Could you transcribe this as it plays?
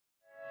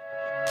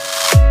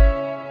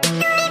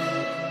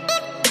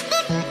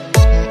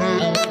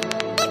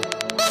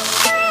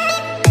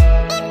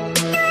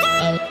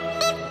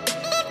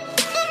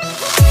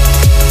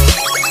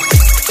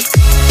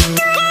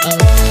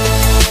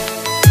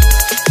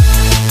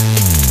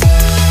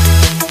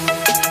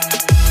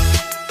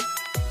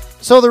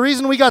So the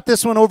reason we got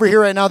this one over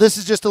here right now, this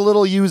is just a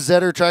little used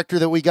Zedder tractor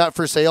that we got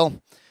for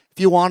sale. If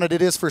you want it,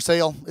 it is for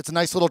sale. It's a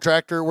nice little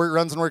tractor where it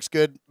runs and works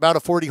good. About a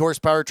 40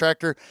 horsepower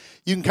tractor.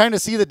 You can kind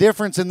of see the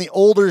difference in the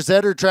older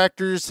Zedder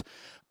tractors.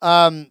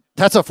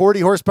 That's a 40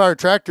 horsepower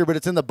tractor, but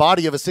it's in the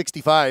body of a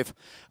 65.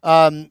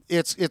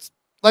 It's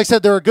like I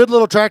said, they're a good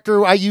little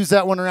tractor. I use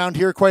that one around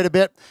here quite a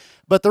bit.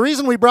 But the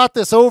reason we brought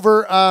this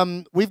over,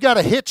 we've got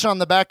a hitch on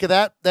the back of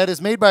that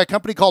is made by a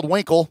company called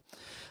Winkle.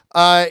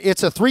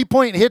 It's a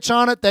 3-point hitch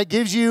on it that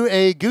gives you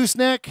a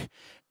gooseneck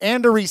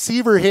and a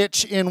receiver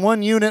hitch in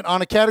one unit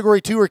on a Category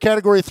 2 or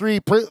Category 3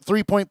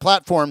 3-point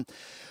platform.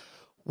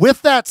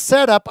 With that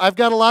setup, I've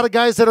got a lot of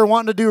guys that are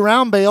wanting to do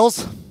round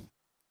bales,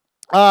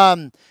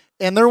 and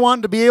they're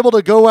wanting to be able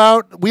to go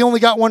out. We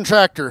only got one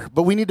tractor,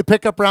 but we need to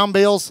pick up round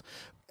bales.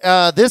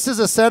 This is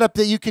a setup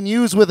that you can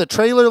use with a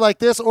trailer like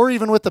this or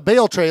even with the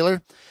bale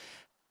trailer.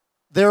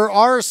 There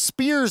are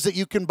spears that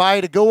you can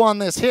buy to go on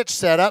this hitch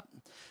setup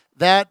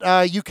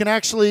that you can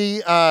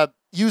actually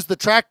use the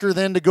tractor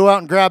then to go out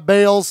and grab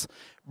bales,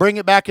 bring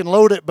it back and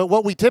load it. But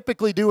what we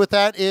typically do with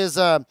that is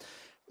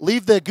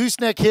leave the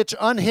gooseneck hitch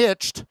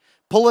unhitched,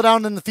 pull it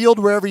out in the field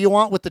wherever you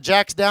want with the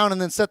jacks down, and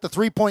then set the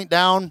 3-point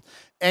down,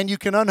 and you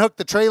can unhook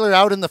the trailer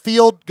out in the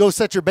field, go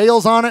set your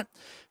bales on it,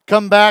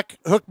 come back,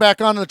 hook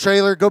back onto the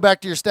trailer, go back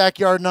to your stack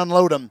yard and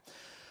unload them.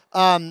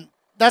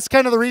 That's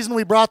kind of the reason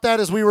we brought that,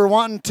 is we were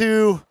wanting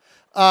to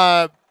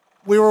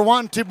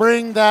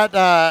bring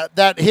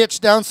that hitch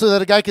down so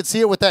that a guy could see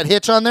it with that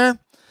hitch on there.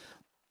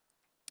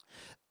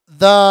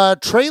 The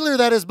trailer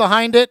that is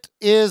behind it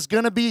is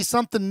going to be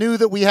something new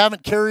that we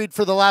haven't carried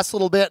for the last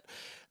little bit.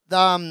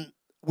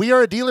 We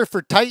are a dealer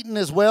for Titan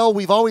as well.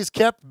 We've always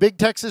kept big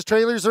Texas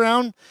trailers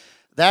around.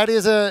 That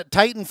is a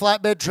Titan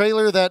flatbed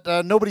trailer that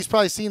nobody's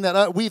probably seen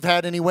that we've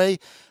had anyway.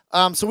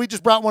 So we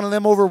just brought one of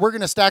them over. We're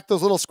going to stack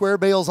those little square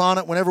bales on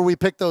it. Whenever we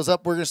pick those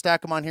up, we're going to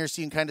stack them on here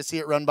so you can kind of see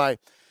it run by.